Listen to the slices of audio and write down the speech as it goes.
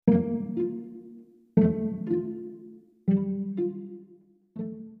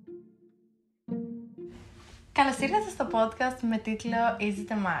Καλώς ήρθατε στο podcast με τίτλο Is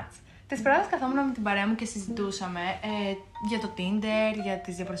it a match? Τις προάλλες καθόμουν με την παρέα μου και συζητούσαμε για το Tinder, για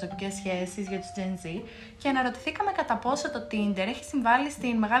τις διαπροσωπικές σχέσεις, για τους Gen Z και αναρωτηθήκαμε κατά πόσο το Tinder έχει συμβάλει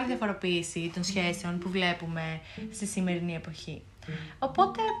στην μεγάλη διαφοροποίηση των σχέσεων που βλέπουμε στη σημερινή εποχή.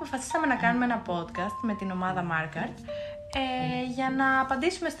 Οπότε αποφασίσαμε να κάνουμε ένα podcast με την ομάδα Markart για να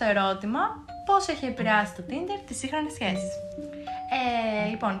απαντήσουμε στο ερώτημα πώς έχει επηρεάσει το Tinder τις σύγχρονες σχέσεις.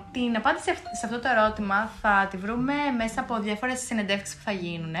 Λοιπόν, την απάντηση σε αυτό το ερώτημα θα τη βρούμε μέσα από διάφορες συνεντεύξεις που θα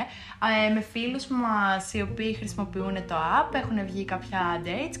γίνουν με φίλους μας οι οποίοι χρησιμοποιούν το app, έχουν βγει κάποια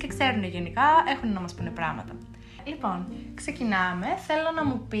dates και ξέρουν γενικά, έχουν να μας πούνε πράγματα. Λοιπόν, ξεκινάμε. Θέλω να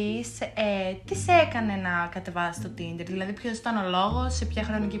μου πεις τι σε έκανε να κατεβάσεις το Tinder, δηλαδή ποιος ήταν ο λόγος, σε ποια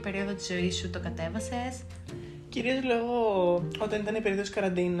χρονική περίοδο της ζωής σου το κατέβασες? Κυρίως όταν ήταν η περίοδος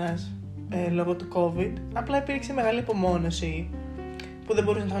καραντίνας, λόγω του COVID, απλά υπήρξε μεγάλη υπομόνωση που δεν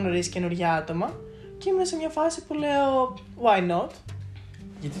μπορούσε να γνωρίσει καινούργια άτομα και ήμουν σε μια φάση που λέω why not.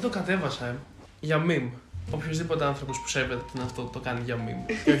 Γιατί το κατέβασα, για meme. Οποιοςδήποτε άνθρωπος που σέβεται τον αυτό το κάνει για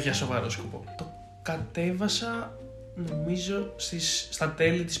meme και όχι για σοβαρό σκοπό. Το κατέβασα νομίζω στα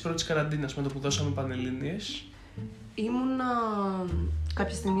τέλη της πρώτης καραντίνας, με το που δώσαμε πανελλήνιες. Ήμουνα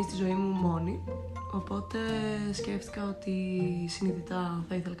κάποια στιγμή στη ζωή μου μόνη, οπότε σκέφτηκα ότι συνειδητά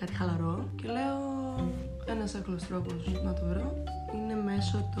θα ήθελα κάτι χαλαρό και λέω ένας εύκολος τρόπος να το βρω είναι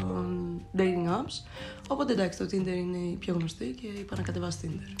μέσω των dating apps, οπότε εντάξει, το Tinder είναι η πιο γνωστή και είπα να κατεβάσω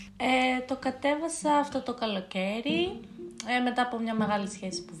Tinder. Το κατέβασα αυτό το καλοκαίρι, μετά από μια μεγάλη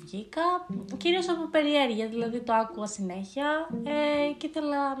σχέση που βγήκα, κυρίως από περιέργεια, δηλαδή το άκουγα συνέχεια και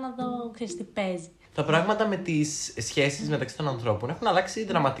ήθελα να δω, ξέρεις, τι παίζει. Τα πράγματα με τις σχέσεις μεταξύ των ανθρώπων έχουν αλλάξει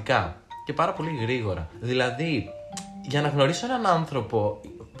δραματικά και πάρα πολύ γρήγορα. Δηλαδή, για να γνωρίσω έναν άνθρωπο,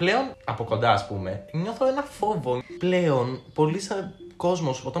 πλέον από κοντά, ας πούμε, νιώθω ένα φόβο. Πλέον, πολλοί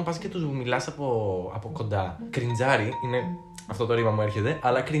κόσμος, όταν πας και τους μιλάς από κοντά, κριντζάρι, είναι αυτό το ρήμα μου έρχεται,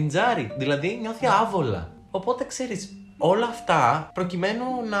 αλλά κριντζάρι, δηλαδή νιώθει άβολα. Οπότε ξέρεις, όλα αυτά προκειμένου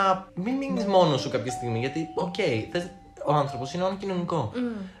να μην μείνεις μόνος σου κάποια στιγμή, γιατί, ο άνθρωπος είναι κοινωνικό.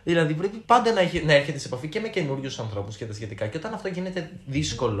 Δηλαδή πρέπει πάντα να έρχεται σε επαφή και με καινούριους ανθρώπους και τα σχετικά. Και όταν αυτό γίνεται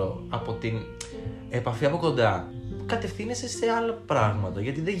δύσκολο από την επαφή από κοντά, κατευθύνεσαι σε άλλα πράγματα.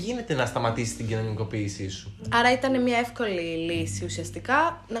 Γιατί δεν γίνεται να σταματήσεις την κοινωνικοποίησή σου. Άρα ήταν μια εύκολη λύση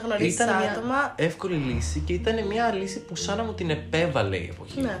ουσιαστικά να γνωρίσεις άτομα. Ήταν μια εύκολη λύση και ήταν μια λύση που σαν να μου την επέβαλε η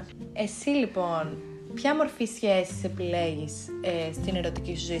εποχή. Ναι. Εσύ λοιπόν, ποια μορφή σχέσης επιλέγεις στην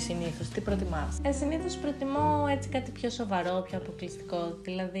ερωτική σου ζωή συνήθως, τι προτιμάς? Συνήθως προτιμώ έτσι κάτι πιο σοβαρό, πιο αποκλειστικό,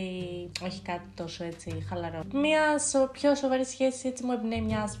 δηλαδή όχι κάτι τόσο έτσι χαλαρό. Μια πιο σοβαρή σχέση έτσι μου εμπνέει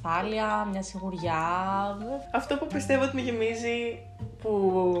μια ασφάλεια, μια σιγουριά. Αυτό που πιστεύω ότι με γεμίζει,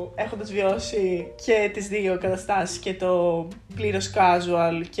 που έχοντας βιώσει και τις δύο καταστάσεις, και το πλήρως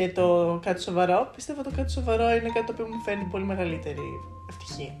casual και το κάτι σοβαρό, πιστεύω το κάτι σοβαρό είναι κάτι το οποίο μου φέρνει πολύ μεγαλύτερη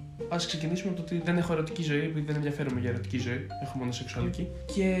ευτυχία. Ας ξεκινήσουμε από το ότι δεν έχω ερωτική ζωή, επειδή δεν ενδιαφέρομαι για ερωτική ζωή, έχω μόνο σεξουαλική.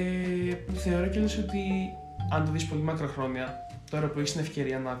 Και θεωρώ κιόλας ότι αν το δεις πολύ μακροχρόνια, τώρα που έχεις την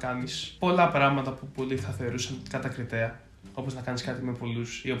ευκαιρία να κάνεις πολλά πράγματα που πολλοί θα θεωρούσαν κατακριτέα, όπως να κάνεις κάτι με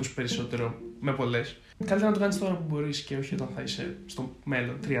πολλούς ή όπως περισσότερο με πολλές, καλύτερα να το κάνεις τώρα που μπορείς και όχι όταν θα είσαι στο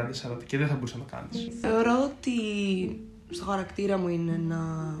μέλλον 30-40 και δεν θα μπορείς να το κάνεις. Θεωρώ ότι στο χαρακτήρα μου είναι να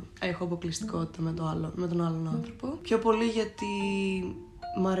έχω αποκλειστικότητα με τον άλλον άνθρωπο. Πιο πολύ γιατί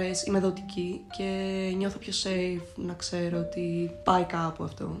μ' αρέσει, είμαι δοτική και νιώθω πιο safe να ξέρω ότι πάει κάπου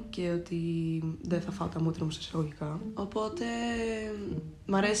αυτό και ότι δεν θα φάω τα μούτρα μου σε εισαγωγικά. Οπότε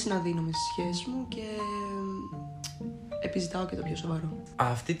μ' αρέσει να δίνομαι στις σχέσεις μου και επιζητάω και το πιο σοβαρό.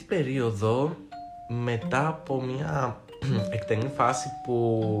 Αυτή την περίοδο, μετά από μια εκτενή φάση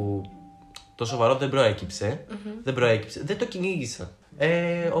που το σοβαρό δεν προέκυψε, δεν το κυνήγησα.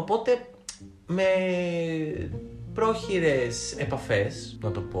 Οπότε με πρόχειρες επαφές,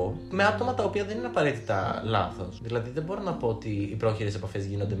 να το πω, με άτομα τα οποία δεν είναι απαραίτητα λάθος. Δηλαδή δεν μπορώ να πω ότι οι πρόχειρες επαφές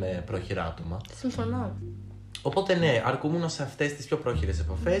γίνονται με πρόχειρα άτομα. Συμφωνώ. Οπότε ναι, αρκούμουν σε αυτές τις πιο πρόχειρες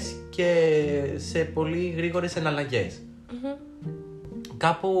επαφές και σε πολύ γρήγορες εναλλαγές.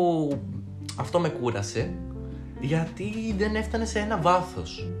 Κάπου αυτό με κούρασε, γιατί δεν έφτανε σε ένα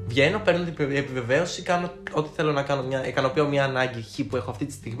βάθος. Βγαίνω, παίρνω την επιβεβαίωση, κάνω ό,τι θέλω να κάνω, ικανοποιώ μια ανάγκη χ που έχω αυτή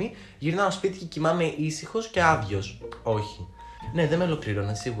τη στιγμή, γυρνάω σπίτι και κοιμάμαι ήσυχος και άδειος. Όχι. Ναι, δεν με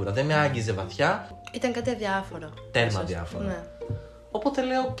ολοκλήρωνε σίγουρα, δεν με άγγιζε βαθιά. Ήταν κάτι αδιάφορο. Τέρμα αδιάφορο. Ναι. Οπότε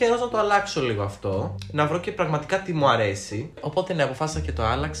λέω καιρός να το αλλάξω λίγο αυτό, να βρω και πραγματικά τι μου αρέσει. Οπότε ναι, αποφάσισα και το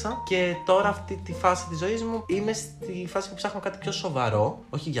άλλαξα και τώρα αυτή τη φάση της ζωής μου είμαι στη φάση που ψάχνω κάτι πιο σοβαρό,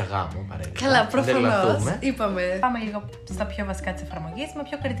 όχι για γάμο απαραίτητα. Καλά, προφανώς, είπαμε. Πάμε λίγο στα πιο βασικά της εφαρμογής. Με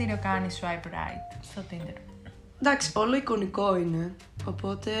ποιο κριτήριο κάνεις swipe right στο Tinder? Εντάξει, όλο εικονικό είναι.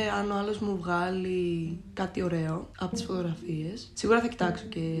 Οπότε, αν ο άλλος μου βγάλει κάτι ωραίο από τις φωτογραφίες, σίγουρα θα κοιτάξω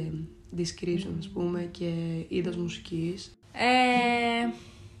και description, ας πούμε, και είδος μουσικής.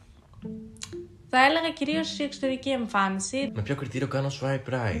 Θα έλεγα κυρίως η εξωτερική εμφάνιση. Με ποιο κριτήριο κάνω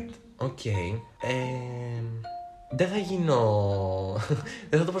swipe right? Οκ. Δεν θα γίνω...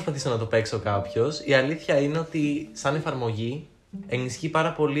 δεν θα το προσπαθήσω να το παίξω κάποιος. Η αλήθεια είναι ότι σαν εφαρμογή ενισχύει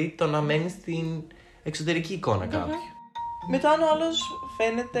πάρα πολύ το να μένει στην εξωτερική εικόνα κάποιου. Μετά αν ο άλλος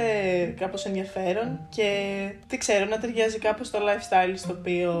φαίνεται κάπως ενδιαφέρον και δεν ξέρω, να ταιριάζει κάπως στο lifestyle στο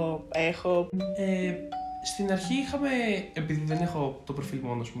οποίο έχω. Στην αρχή είχαμε, επειδή δεν έχω το προφίλ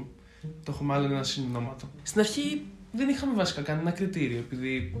μόνος μου, το έχω μάλλον ένα συνονόματο. Στην αρχή δεν είχαμε βασικά κανένα κριτήριο,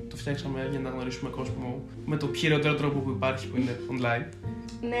 επειδή το φτιάξαμε για να γνωρίσουμε κόσμο με το χειρότερο τρόπο που υπάρχει, που είναι online.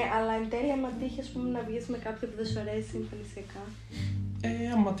 Ναι, αλλά εν τέλει, άμα τύχει, ας πούμε, να βγεις με κάποιον που δεν σου αρέσει εμφανισιακά.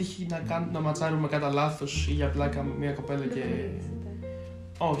 Άμα τύχει να ματσάρουμε κατά λάθος ή για πλάκα με μια κοπέλα και.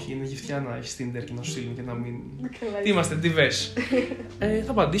 Όχι, είναι γυφτιά να έχει Tinder και να σου στείλουν και να μην. Τι είμαστε, ντιβές.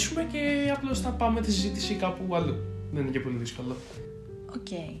 Θα απαντήσουμε και απλώς θα πάμε τη συζήτηση κάπου αλλού. Δεν είναι και πολύ δύσκολο.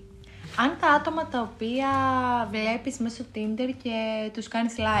 Οκ. Αν τα άτομα τα οποία βλέπεις μέσω Tinder και τους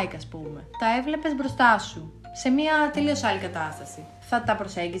κάνεις like, ας πούμε, τα έβλεπες μπροστά σου, σε μια τελείως άλλη κατάσταση, θα τα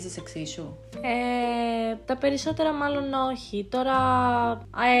προσέγγιζες εξίσου? Τα περισσότερα μάλλον όχι. Τώρα,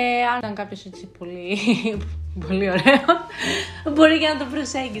 αν ήταν κάποιος έτσι πολύ, πολύ ωραίο, μπορεί και να το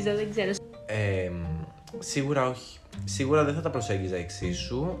προσέγγιζα, δεν ξέρω. Σίγουρα όχι. Σίγουρα δεν θα τα προσέγγιζα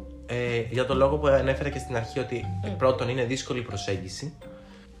εξίσου. Για το λόγο που ανέφερα και στην αρχή ότι πρώτον είναι δύσκολη η προσέγγιση.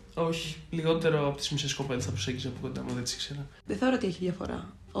 Όχι, λιγότερο από τις μισές κοπέλες θα προσέγγιζα από κοντά μου, δεν τις ήξερα. Δεν θεωρώ ότι έχει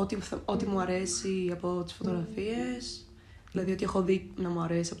διαφορά. Ό,τι μου αρέσει από τις φωτογραφίες, δηλαδή ότι έχω δει να μου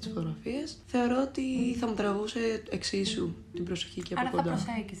αρέσει από τις φωτογραφίες, θεωρώ ότι θα μου τραβούσε εξίσου την προσοχή και από Άρα κοντά. θα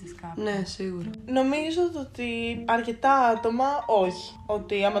προσέγγιζες κάποιον? Ναι, σίγουρα. Νομίζω ότι αρκετά άτομα όχι.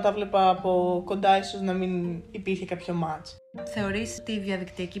 Ότι άμα τα βλέπα από κοντά ίσως να μην υπήρχε κάποιο match. Θεωρείς ότι η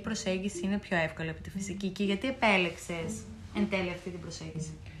διαδικτυακή προσέγγιση είναι πιο εύκολη από τη φυσική και γιατί επέλεξες εν τέλει αυτή την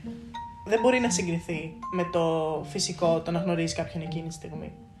προσέγγιση? Δεν μπορεί να συγκριθεί με το φυσικό το να γνωρίζει κάποιον εκείνη τη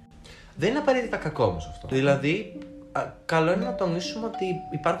στιγμή. Δεν είναι απαραίτητα κακό όμως αυτό. Δηλαδή, καλό είναι να τονίσουμε ότι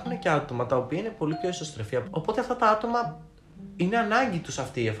υπάρχουν και άτομα τα οποία είναι πολύ πιο ισοστρεφή. Οπότε αυτά τα άτομα είναι ανάγκη τους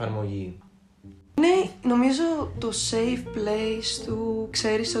αυτή η εφαρμογή. Ναι, νομίζω το safe place του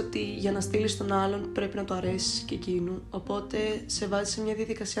ξέρεις ότι για να στείλεις τον άλλον πρέπει να το αρέσεις και εκείνου. Οπότε σε βάζει σε μια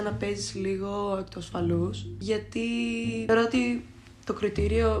διαδικασία να παίζεις λίγο εκ του ασφαλούς. Γιατί θεωρώ ότι το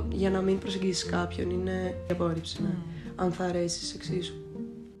κριτήριο για να μην προσεγγίσεις κάποιον είναι η απόρριψη. Ναι. Αν θα αρέσεις εξίσου.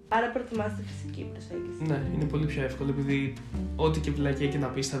 Άρα προτιμάς τη φυσική προσέγγιση. Ναι, είναι πολύ πιο εύκολο επειδή ό,τι και βλακία και να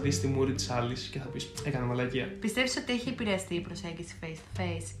πεις θα δεις τη μούρη της άλλης και θα πεις έκανα μαλακία. Πιστεύεις ότι έχει επηρεαστεί η προσέγγιση face to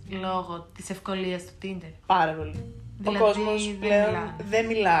face λόγω της ευκολίας του Tinder? Πάρα πολύ. Δηλαδή, Ο κόσμος δεν πλέον μιλάνε. δεν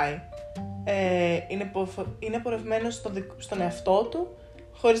μιλάει. Είναι πορευμένος στον εαυτό του,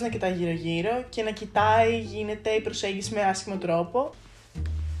 χωρίς να κοιτάει γύρω-γύρω και να κοιτάει, γίνεται η προσέγγιση με άσχημο τρόπο.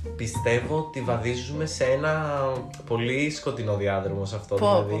 Πιστεύω ότι βαδίζουμε σε ένα πολύ σκοτεινό διάδρομο σε αυτό.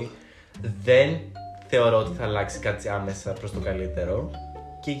 Δηλαδή, δεν θεωρώ ότι θα αλλάξει κάτι άμεσα προς το καλύτερο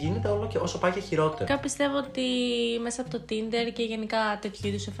και γίνεται όλο και όσο πάει και χειρότερο. Κάπου πιστεύω ότι μέσα από το Tinder και γενικά τέτοιου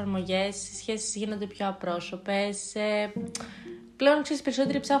είδους εφαρμογές οι σχέσεις γίνονται πιο απρόσωπες. Πλέον ξέρεις,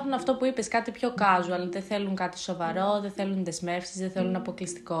 περισσότεροι ψάχνουν αυτό που είπες, κάτι πιο casual. Δεν θέλουν κάτι σοβαρό, δεν θέλουν δεσμεύσεις, δεν θέλουν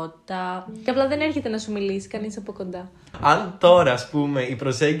αποκλειστικότητα. Και απλά δεν έρχεται να σου μιλήσει κανείς από κοντά. Αν τώρα, ας πούμε, η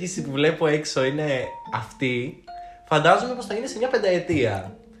προσέγγιση που βλέπω έξω είναι αυτή, φαντάζομαι πως θα είναι σε μια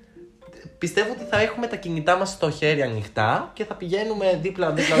πενταετία. Πιστεύω ότι θα έχουμε τα κινητά μας στο χέρι ανοιχτά και θα πηγαίνουμε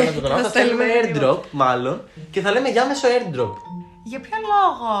δίπλα-δίπλα ένα τον άλλο. Θα στέλνουμε airdrop, μάλλον, και θα λέμε γεια μέσω airdrop. Για ποιο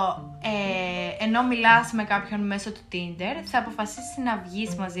λόγο, ενώ μιλάς με κάποιον μέσω του Tinder, θα αποφασίσεις να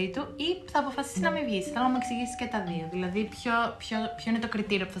βγεις μαζί του ή θα αποφασίσεις να μην βγεις? Θέλω να μου εξηγήσεις και τα δύο. Δηλαδή, ποιο είναι το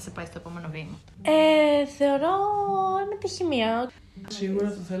κριτήριο που θα σε πάει στο επόμενο βήμα? Θεωρώ είναι τη χημεία. Σίγουρα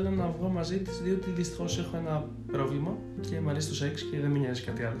θα θέλω να βγω μαζί της, διότι δυστυχώς έχω ένα πρόβλημα και μου αρέσει το σεξ και δεν με νοιάζει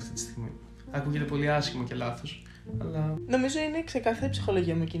κάτι άλλο αυτή τη στιγμή. Ακούγεται πολύ άσχημο και λάθος, αλλά. Νομίζω είναι ξεκάθαρη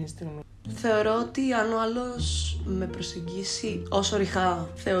ψυχολογία μου εκείνη τη στιγμή. Θεωρώ ότι αν ο άλλος με προσεγγίσει όσο ρηχά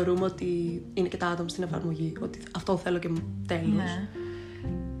θεωρούμε ότι είναι και τα άτομα στην εφαρμογή, ότι αυτό θέλω και τέλος, Ναι.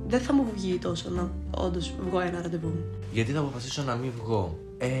 δεν θα μου βγει τόσο να όντως βγω ένα ραντεβού. Γιατί θα αποφασίσω να μην βγω?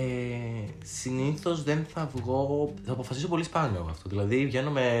 Συνήθως δεν θα βγω. Θα αποφασίσω πολύ σπάνιο αυτό. Δηλαδή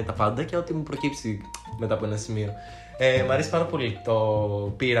βγαίνω με τα πάντα και ό,τι μου προκύψει μετά από ένα σημείο. Μ' αρέσει πάρα πολύ το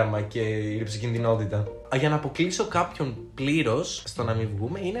πείραμα και η ρεψοκινδυνότητα. Για να αποκλείσω κάποιον πλήρως στο να μην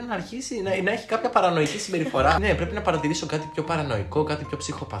βγούμε είναι να αρχίσει να έχει κάποια παρανοϊκή συμπεριφορά. Ναι, πρέπει να παρατηρήσω κάτι πιο παρανοϊκό, κάτι πιο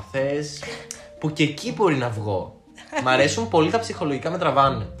ψυχοπαθές. που και εκεί μπορεί να βγω. Μ' αρέσουν πολύ τα ψυχολογικά, με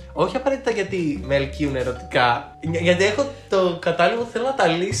τραβάνε. Όχι απαραίτητα γιατί με ελκύουν ερωτικά, γιατί έχω το κατάλογο που θέλω να τα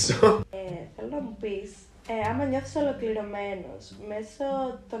λύσω. Θέλω να μου πεις, άμα νιώθεις ολοκληρωμένος μέσω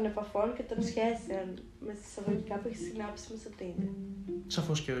των επαφών και των σχέσεων με τις εισαγωγικά που έχεις συνάψει με στο Tinder.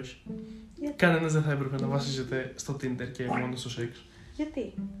 Σαφώς και όχι. Γιατί? Κανένας δεν θα έπρεπε να βασίζεται στο Tinder και μόνο στο σεξ.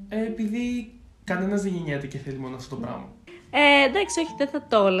 Γιατί? Επειδή κανένας δεν γεννιέται και θέλει μόνο αυτό το πράγμα. Εντάξει, όχι, δεν θα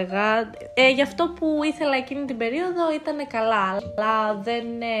το έλεγα. Γι' αυτό που ήθελα εκείνη την περίοδο ήταν καλά, αλλά δεν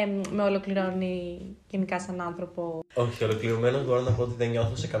με ολοκληρώνει γενικά σαν άνθρωπο. Όχι, ολοκληρωμένος μπορώ να πω ότι δεν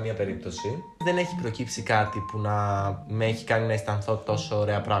νιώθω σε καμία περίπτωση. Δεν έχει προκύψει κάτι που να με έχει κάνει να αισθανθώ τόσο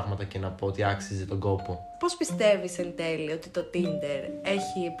ωραία πράγματα και να πω ότι άξιζε τον κόπο. Πώς πιστεύεις εν τέλει ότι το Tinder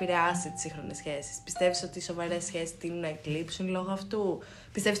έχει επηρεάσει τις σύγχρονες σχέσεις? Πιστεύεις ότι οι σοβαρές σχέσεις τείνουν να εκλείψουν λόγω αυτού?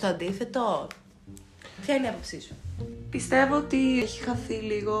 Πιστεύεις το αντίθετο? Ποια είναι η άποψή σου? Πιστεύω ότι έχει χαθεί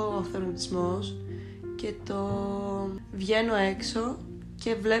λίγο ο αυθορμητισμός και το βγαίνω έξω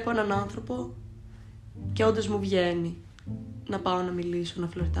και βλέπω έναν άνθρωπο και όντως μου βγαίνει να πάω να μιλήσω, να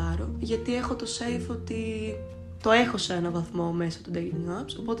φλερτάρω, γιατί έχω το safe ότι το έχω σε έναν βαθμό μέσα των dating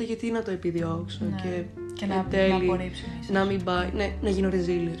apps, οπότε γιατί να το επιδιώξω και να απορρίψουν ίσως. Να μην πάει, να γίνω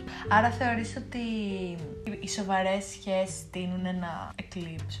ρεζίλια. Άρα θεωρείς ότι οι σοβαρές σχέσεις τείνουν να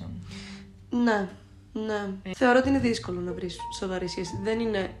εκλείψουν? Ναι. Θεωρώ ότι είναι δύσκολο να βρεις σοβαρή σχέση. Δεν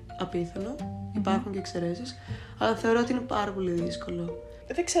είναι απίθανο, υπάρχουν και εξαιρέσεις, αλλά θεωρώ ότι είναι πάρα πολύ δύσκολο.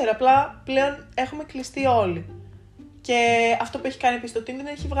 Δεν ξέρω, απλά πλέον έχουμε κλειστεί όλοι. Και αυτό που έχει κάνει επίσης το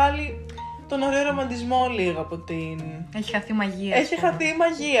Tinder έχει βγάλει τον ωραίο ρομαντισμό λίγο από την... Έχει χαθεί μαγεία. Έχει χαθεί η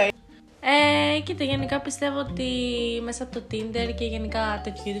μαγεία. Κοίτα, γενικά πιστεύω ότι μέσα από το Tinder και γενικά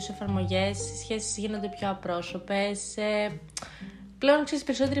τέτοιου είδους εφαρμογές οι σχέσεις γίνονται πιο απρόσωπες. Πλέον ξέρεις,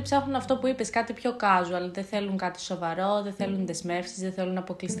 περισσότεροι ψάχνουν αυτό που είπες, κάτι πιο casual. Δεν θέλουν κάτι σοβαρό, δεν θέλουν δεσμεύσεις, δεν θέλουν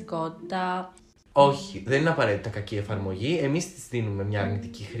αποκλειστικότητα. Όχι, δεν είναι απαραίτητα κακή εφαρμογή. Εμείς της δίνουμε μια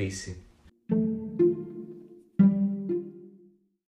αρνητική χρήση.